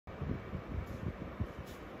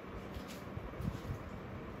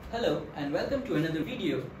Hello and welcome to another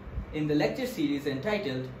video in the lecture series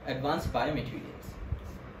entitled Advanced Biomaterials.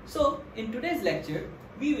 So in today's lecture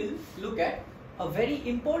we will look at a very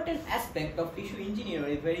important aspect of tissue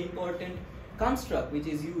engineering, a very important construct which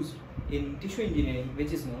is used in tissue engineering,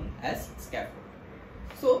 which is known as scaffold.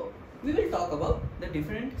 So we will talk about the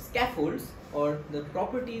different scaffolds or the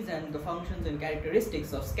properties and the functions and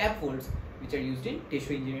characteristics of scaffolds which are used in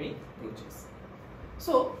tissue engineering approaches.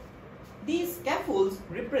 So these scaffolds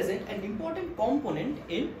represent an important component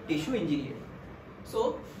in tissue engineering.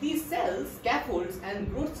 So these cells, scaffolds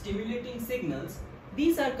and growth stimulating signals,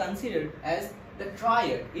 these are considered as the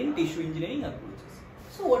triad in tissue engineering approaches.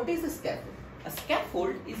 So what is a scaffold? A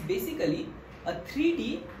scaffold is basically a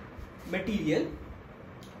 3D material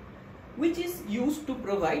which is used to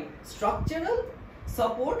provide structural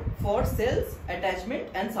support for cells attachment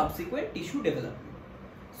and subsequent tissue development.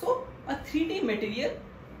 So a 3D material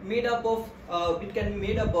made up of it can be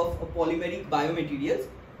made up of polymeric biomaterials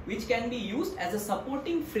which can be used as a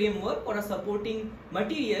supporting framework or a supporting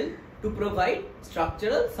material to provide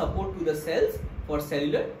structural support to the cells for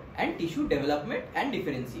cellular and tissue development and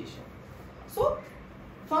differentiation. So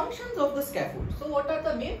functions of the scaffold. So what are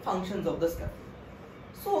the main functions of the scaffold?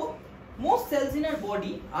 So most cells in our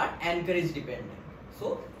body are anchorage dependent.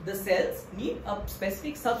 So the cells need a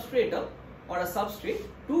specific substratum or a substrate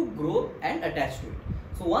to grow and attach to it.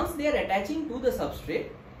 So once they are attaching to the substrate,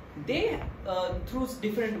 they through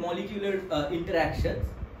different molecular interactions,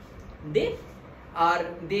 they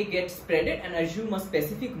get spreaded and assume a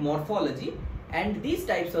specific morphology, and these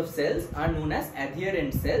types of cells are known as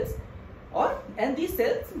adherent cells, and these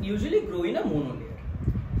cells usually grow in a monolayer.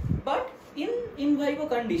 But in vivo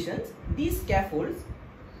conditions, these scaffolds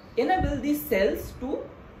enable these cells to,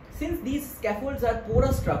 since these scaffolds are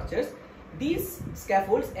porous structures, these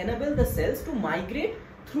scaffolds enable the cells to migrate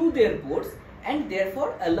through their pores and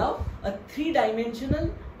therefore allow a three-dimensional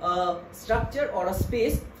structure or a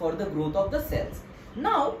space for the growth of the cells.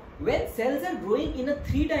 Now, when cells are growing in a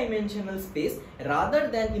three-dimensional space rather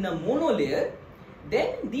than in a monolayer,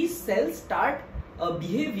 then these cells start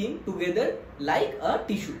behaving together like a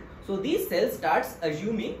tissue. So these cells starts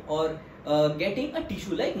assuming or getting a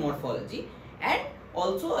tissue-like morphology and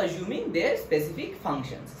also assuming their specific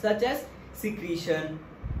functions such as secretion,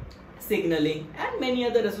 signaling and many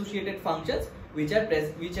other associated functions which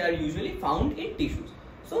are usually found in tissues.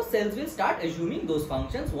 So cells will start assuming those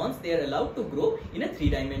functions once they are allowed to grow in a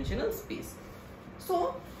three-dimensional space.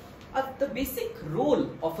 So the basic role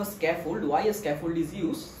of a scaffold, why a scaffold is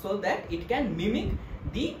used, so that it can mimic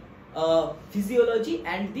the physiology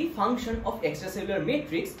and the function of extracellular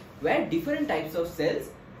matrix, where different types of cells,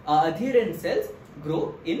 adherent cells,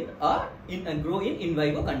 grow in in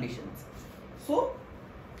vivo conditions. So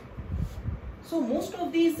most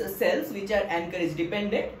of these cells which are anchorage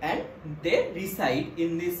dependent, and they reside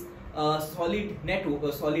in this solid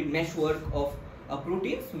meshwork of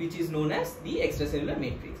proteins which is known as the extracellular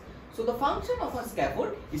matrix. So the function of a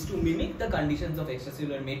scaffold is to mimic the conditions of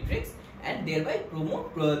extracellular matrix and thereby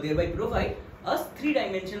provide a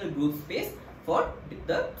three-dimensional growth space for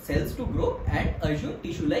the cells to grow and assume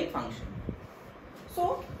tissue-like function.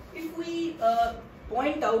 So if we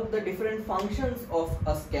point out the different functions of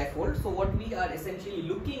a scaffold, so what we are essentially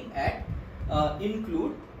looking at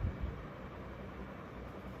include,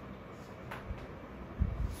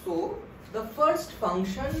 so the first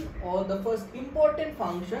function or the first important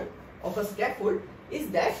function of a scaffold is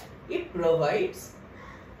that it provides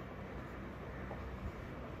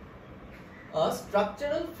a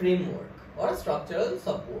structural framework or a structural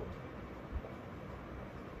support.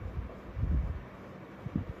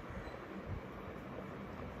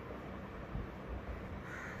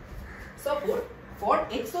 Support for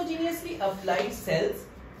exogenously applied cells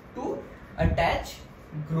to attach,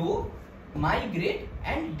 grow, migrate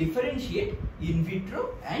and differentiate in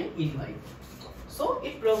vitro and in vivo. So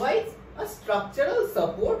it provides a structural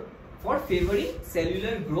support for favoring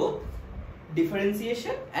cellular growth,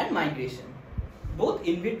 differentiation and migration, both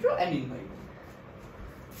in vitro and in vivo.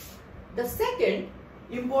 The second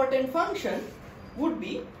important function would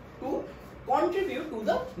be to contribute to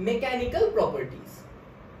the mechanical properties.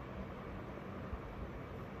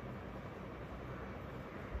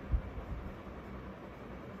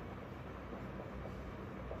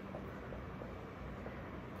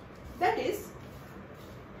 That is,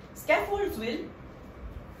 scaffolds will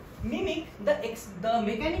mimic the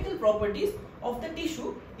mechanical properties of the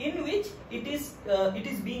tissue in which it is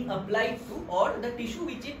being applied to, or the tissue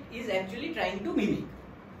which it is actually trying to mimic.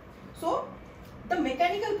 So the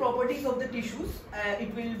mechanical properties of the tissues,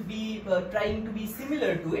 it will be trying to be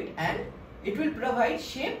similar to it, and it will provide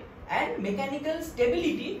shape and mechanical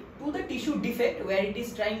stability to the tissue defect where it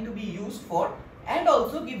is trying to be used for, and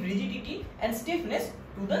also give rigidity and stiffness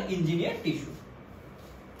to the engineered tissue.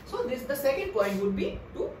 So this, the second point would be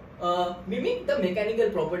to mimic the mechanical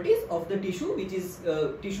properties of the tissue, which is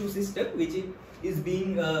tissue system which is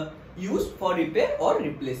being used for repair or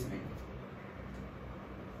replacement,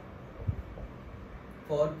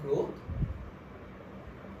 for growth,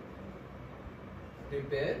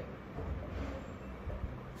 repair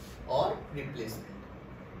or replacement.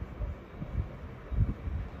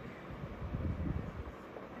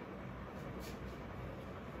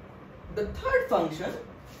 The third function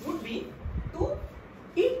would be to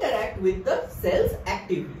interact with the cells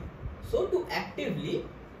actively. So to actively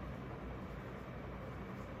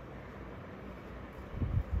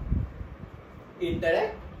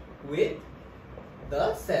interact with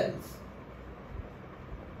the cells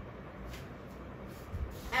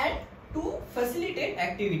and to facilitate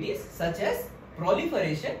activities such as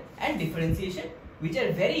proliferation and differentiation, which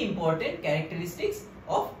are very important characteristics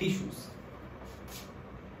of tissues.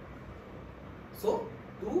 So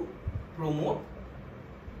to promote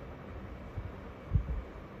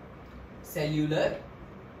cellular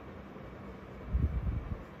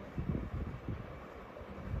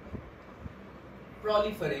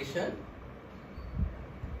proliferation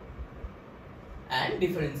and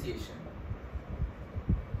differentiation.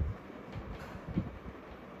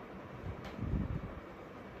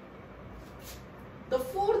 The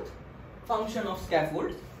fourth function of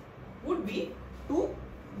scaffolds would be to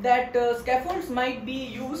that scaffolds might be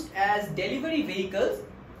used as delivery vehicles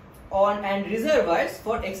and reservoirs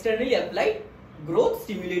for externally applied growth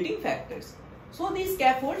stimulating factors. So these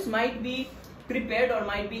scaffolds might be prepared or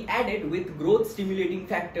might be added with growth stimulating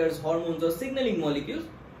factors, hormones or signaling molecules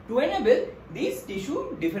to enable these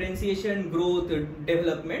tissue differentiation, growth,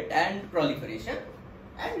 development and proliferation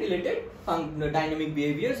and related dynamic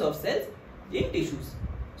behaviors of cells in tissues.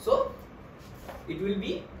 So it will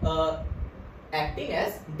be acting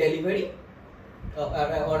as delivery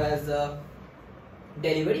or as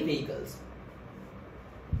delivery vehicles.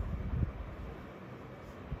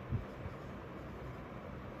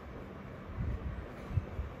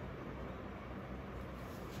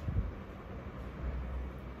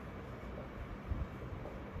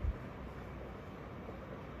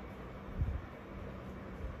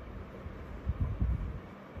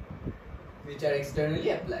 Which are externally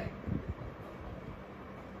applied.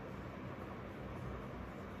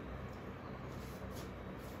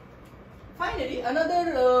 Finally,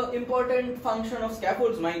 another important function of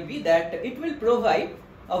scaffolds might be that it will provide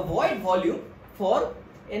a void volume for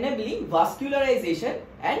enabling vascularization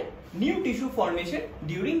and new tissue formation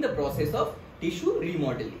during the process of tissue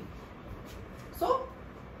remodeling. So,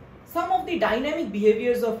 some of the dynamic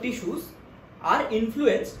behaviors of tissues are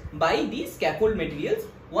influenced by these scaffold materials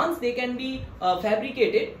once they can be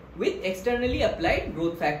fabricated with externally applied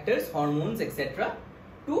growth factors, hormones, etc.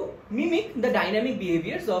 to mimic the dynamic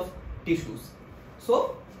behaviors of tissues.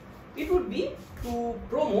 So it would be to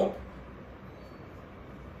promote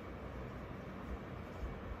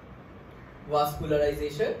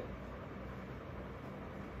vascularization,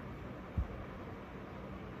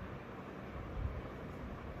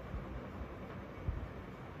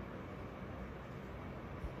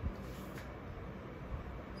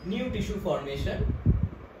 new tissue formation,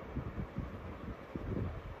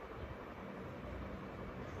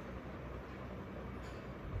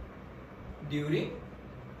 during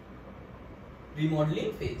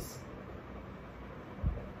remodeling phase.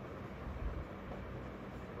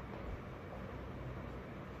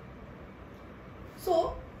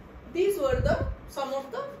 So these were some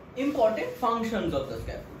of the important functions of the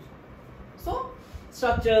scaffolds. So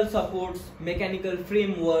structural supports, mechanical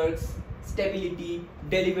frameworks, stability,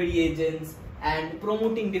 delivery agents and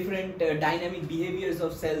promoting different dynamic behaviors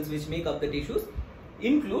of cells which make up the tissues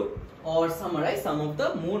include or summarize some of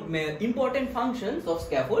the more important functions of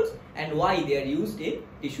scaffolds and why they are used in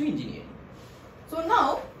tissue engineering. So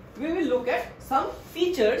now we will look at some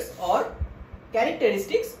features or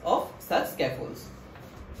characteristics of such scaffolds.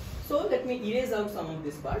 So let me erase out some of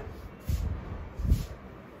this part.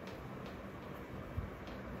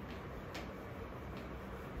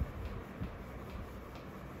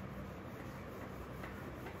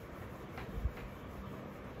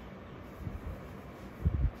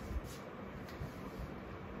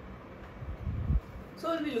 So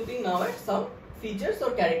we'll be looking now at some features or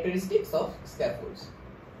characteristics of scaffolds.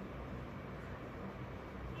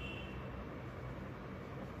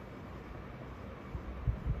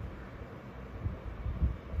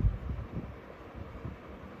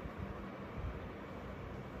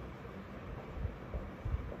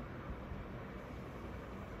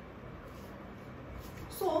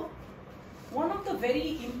 So one of the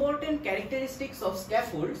very important characteristics of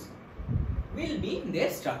scaffolds will be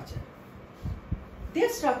their structure. Their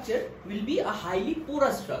structure will be a highly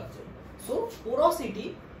porous structure. So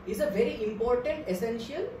porosity is a very important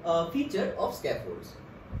essential feature of scaffolds.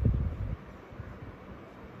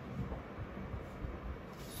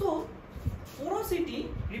 So porosity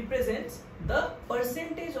represents the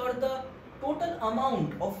percentage or the total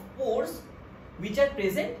amount of pores which are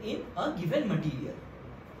present in a given material.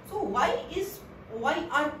 So why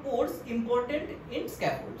are pores important in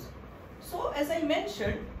scaffolds? So as I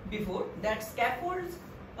mentioned before, that scaffolds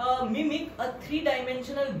mimic a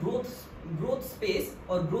three-dimensional growth space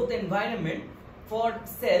or growth environment for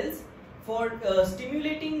cells, for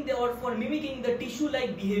stimulating or for mimicking the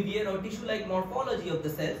tissue-like behavior or tissue-like morphology of the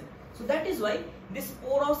cells. So that is why this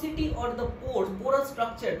porosity or the porous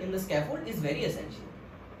structure in the scaffold is very essential,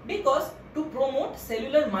 because to promote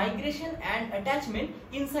cellular migration and attachment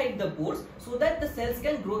inside the pores so that the cells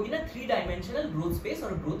can grow in a three-dimensional growth space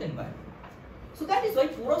or growth environment. So that is why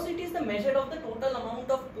porosity is the measure of the total amount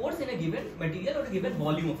of pores in a given material or a given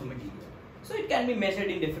volume of a material. So it can be measured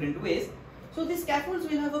in different ways. So these scaffolds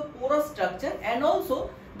will have a porous structure, and also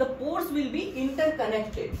the pores will be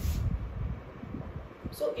interconnected.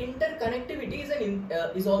 So interconnectivity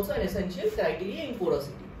is also an essential criteria in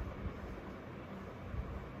porosity.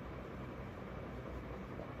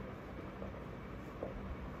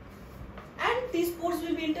 And these pores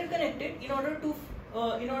will be interconnected in order to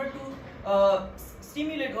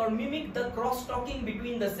stimulate or mimic the cross-talking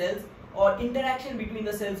between the cells or interaction between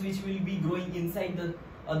the cells which will be growing inside the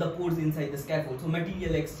pores inside the scaffold. So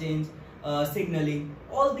material exchange, signaling,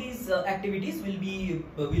 all these activities will be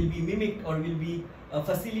mimicked or will be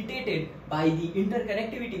facilitated by the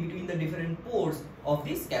interconnectivity between the different pores of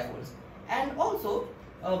these scaffolds. And also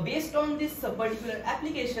based on these particular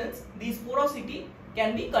applications, these porosity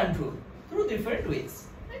can be controlled through different ways.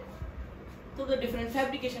 So the different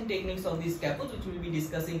fabrication techniques of these scaffolds, which we will be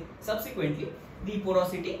discussing subsequently, the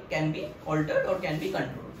porosity can be altered or can be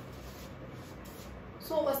controlled.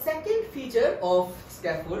 So a second feature of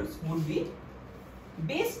scaffolds would be,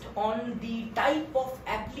 based on the type of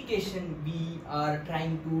application we are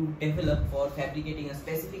trying to develop for fabricating a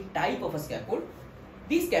specific type of a scaffold,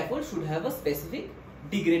 these scaffolds should have a specific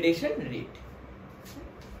degradation rate.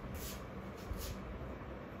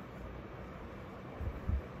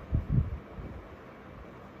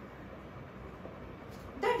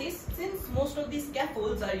 That is, since most of these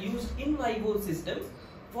scaffolds are used in vivo systems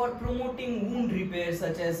for promoting wound repair,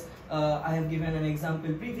 such as I have given an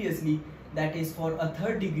example previously, that is for a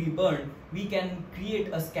third-degree burn, we can create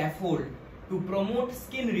a scaffold to promote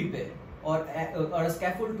skin repair, or a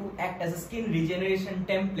scaffold to act as a skin regeneration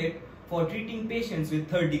template for treating patients with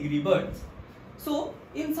third-degree burns. So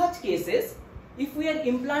in such cases, if we are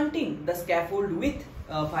implanting the scaffold with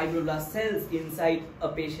fibroblast cells inside a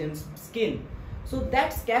patient's skin, so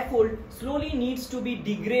that scaffold slowly needs to be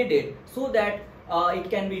degraded so that it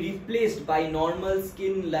can be replaced by normal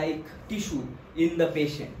skin-like tissue in the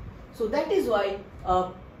patient. So that is why a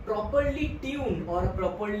properly tuned or a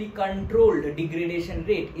properly controlled degradation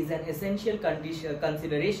rate is an essential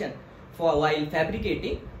consideration for while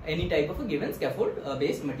fabricating any type of a given scaffold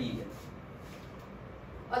based material.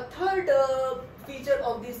 A third feature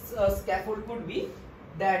of this scaffold could be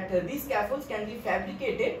that these scaffolds can be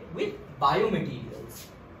fabricated with biomaterials.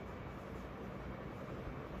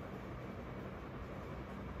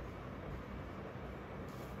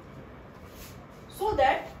 So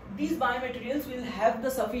that these biomaterials will have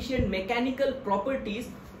the sufficient mechanical properties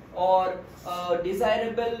or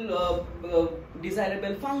desirable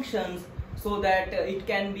functions, so that it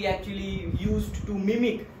can be actually used to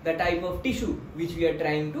mimic the type of tissue which we are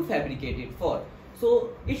trying to fabricate it for. So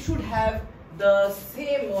it should have the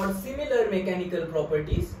same or similar mechanical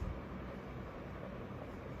properties.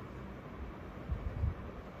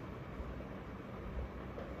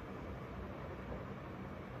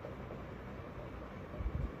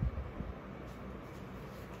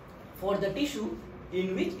 For the tissue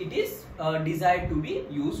in which it is desired to be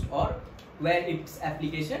used or where its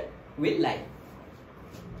application will lie.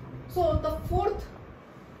 So the fourth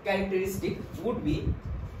characteristic would be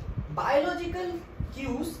biological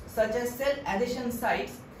cues such as cell adhesion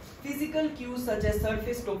sites, physical cues such as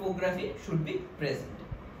surface topography should be present.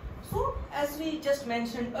 So as we just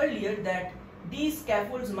mentioned earlier, that these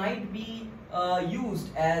scaffolds might be used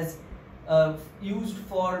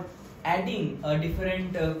for adding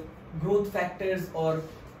different growth factors or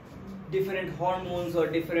different hormones or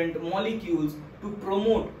different molecules to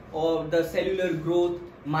promote the cellular growth,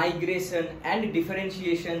 migration and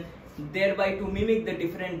differentiation thereby to mimic the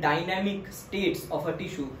different dynamic states of a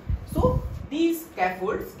tissue. So these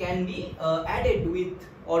scaffolds can be added with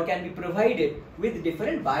or can be provided with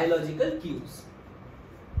different biological cues.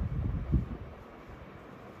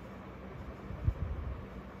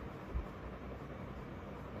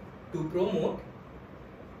 To promote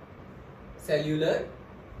cellular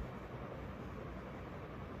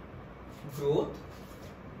growth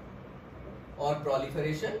or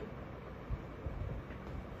proliferation,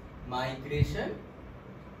 migration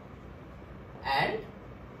and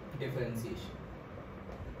differentiation.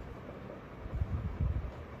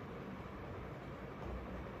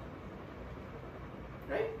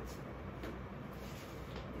 Right?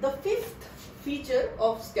 The fifth feature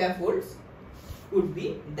of scaffolds would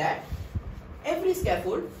be that every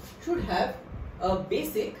scaffold should have a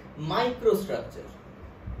basic microstructure.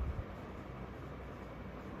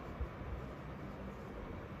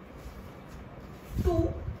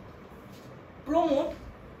 To promote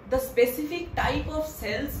the specific type of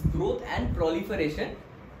cells growth and proliferation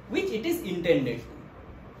which it is intended to.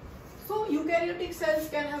 So eukaryotic cells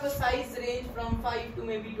can have a size range from 5 to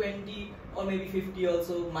maybe 20 or maybe 50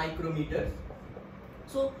 also micrometers.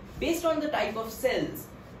 So based on the type of cells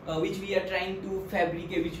which we are trying to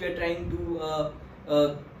fabricate, which we are trying to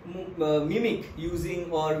mimic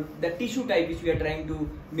using, or the tissue type which we are trying to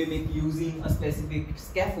mimic using a specific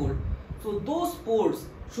scaffold, so those pores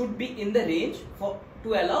should be in the range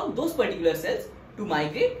to allow those particular cells to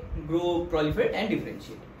migrate, grow, proliferate and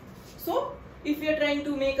differentiate. So if we are trying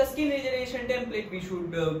to make a skin regeneration template, we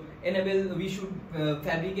should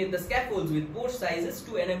fabricate the scaffolds with pore sizes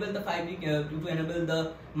to enable the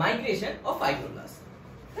migration of fibroblasts.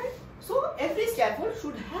 Right? So every scaffold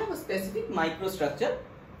should have a specific microstructure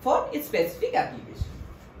for its specific application.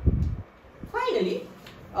 Finally,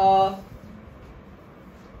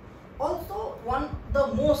 also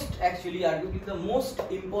arguably the most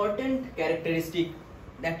important characteristic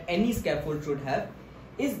that any scaffold should have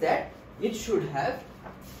is that it should have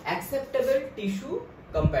acceptable tissue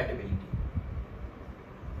compatibility.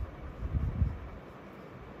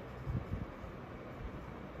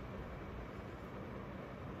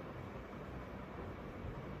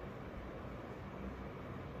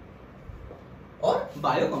 Or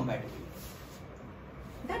biocompatibility.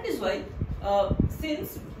 That is why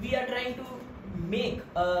since we are trying to make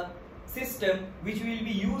a system which we will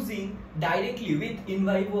be using directly with in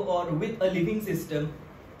vivo or with a living system,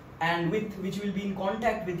 and which will be in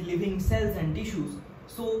contact with living cells and tissues,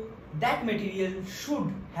 so that material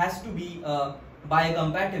has to be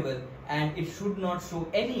biocompatible and it should not show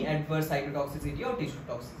any adverse cytotoxicity or tissue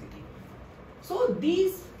toxicity. So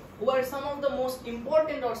these were some of the most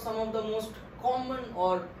important or some of the most common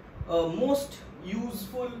or most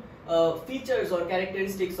useful features or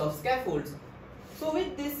characteristics of scaffolds. So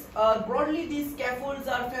with this, broadly these scaffolds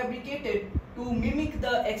are fabricated to mimic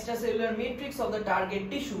the extracellular matrix of the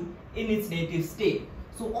target tissue in its native state.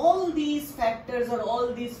 So all these factors or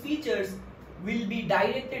all these features will be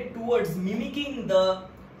directed towards mimicking the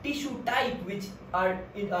tissue type which our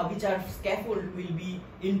scaffold will be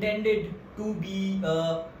intended to be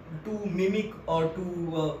to mimic or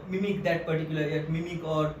to mimic that particular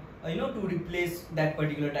to replace that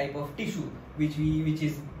particular type of tissue which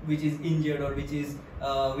is injured or which is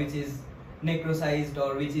necrosized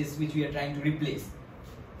or which we are trying to replace.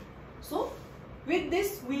 So with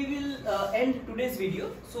this we will end today's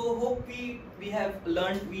video. So hope we have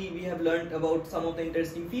learned about some of the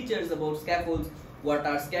interesting features about scaffolds, what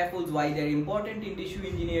are scaffolds, why they are important in tissue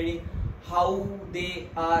engineering, how they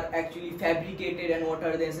are actually fabricated, and what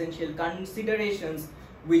are the essential considerations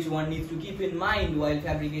which one needs to keep in mind while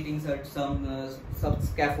fabricating some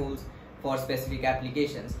scaffolds for specific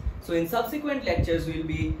applications. So in subsequent lectures we will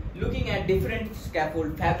be looking at different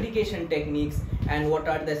scaffold fabrication techniques and what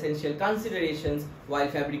are the essential considerations while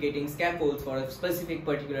fabricating scaffolds for specific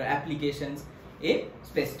particular applications in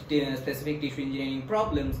specific tissue engineering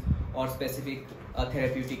problems or specific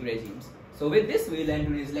therapeutic regimes. So with this we will end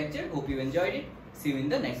today's lecture. Hope you enjoyed it. See you in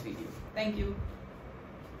the next video. Thank you.